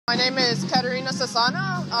My name is Katerina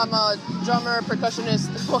Sasana. I'm a drummer, percussionist,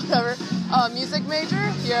 whatever, music major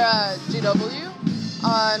here at GW.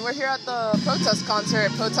 And we're here at the protest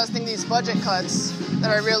concert protesting these budget cuts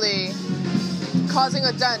that are really causing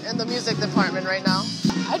a dent in the music department right now.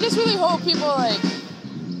 I just really hope people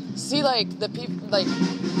see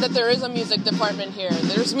that there is a music department here.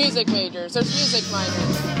 There's music majors, there's music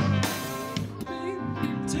minors.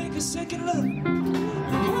 Take a second look.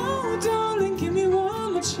 Oh, darling, give me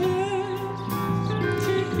one more chance.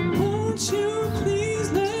 Won't you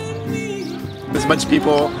please let me? There's a bunch of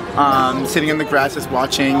people sitting in the grass just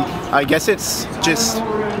watching. I guess it's just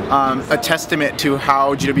a testament to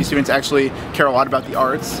how GW students actually care a lot about the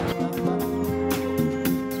arts.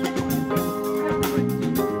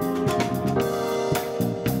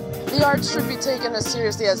 The arts should be taken as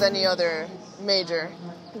seriously as any other major.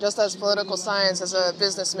 Just as political science, as a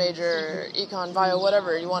business major, econ, bio,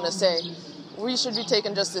 whatever you want to say, we should be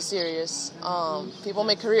taken just as serious. People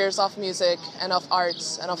make careers off music and off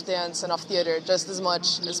arts and off dance and off theater just as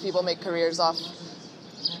much as people make careers off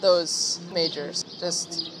those majors.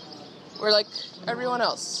 We're like everyone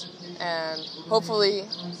else, and hopefully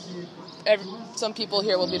some people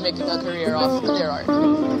here will be making a career off their art.